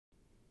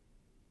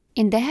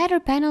In the header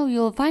panel, you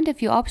will find a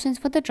few options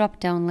for the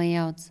drop-down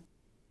layouts.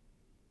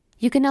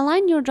 You can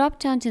align your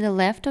drop-down to the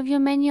left of your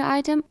menu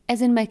item,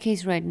 as in my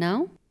case right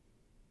now.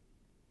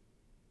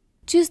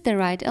 Choose the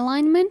right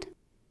alignment,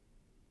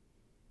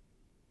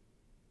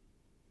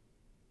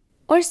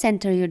 or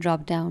center your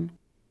drop-down.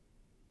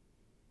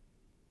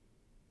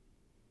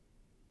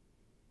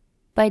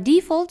 By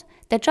default,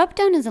 the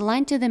drop-down is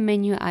aligned to the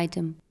menu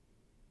item,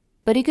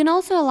 but you can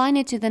also align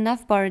it to the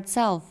navbar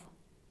itself.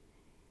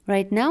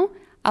 Right now,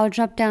 our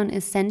drop-down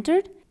is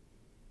centered,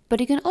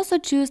 but you can also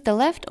choose the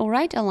left or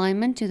right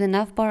alignment to the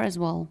navbar as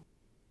well.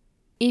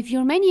 If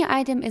your menu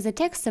item is a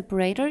text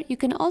separator, you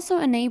can also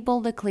enable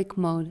the click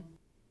mode.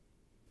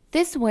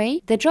 This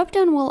way, the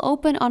drop-down will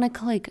open on a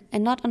click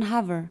and not on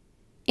hover.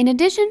 In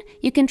addition,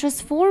 you can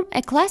transform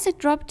a classic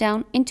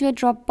drop-down into a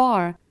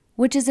Dropbar,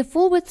 which is a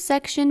full-width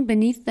section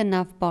beneath the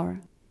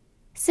navbar.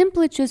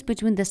 Simply choose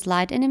between the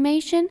slide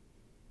animation,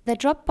 the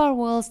Dropbar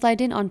will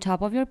slide in on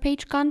top of your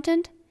page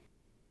content,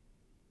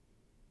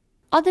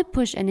 or the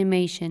push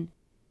animation.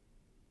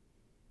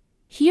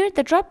 Here,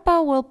 the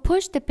Dropbar will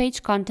push the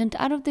page content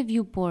out of the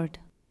viewport.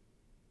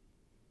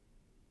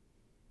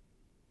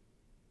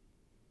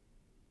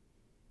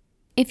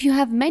 If you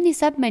have many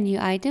submenu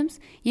items,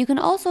 you can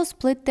also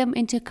split them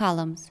into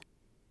columns.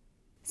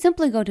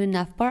 Simply go to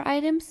Navbar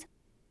Items,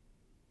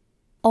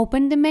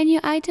 open the menu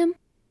item,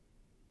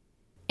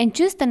 and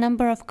choose the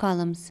number of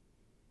columns.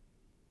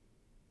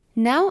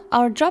 Now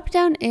our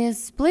drop-down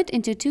is split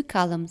into 2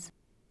 columns.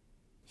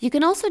 You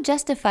can also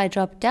justify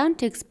drop-down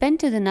to expand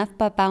to the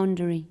navbar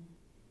boundary.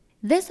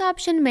 This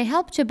option may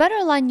help to better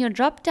align your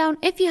drop-down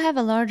if you have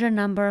a larger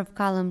number of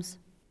columns.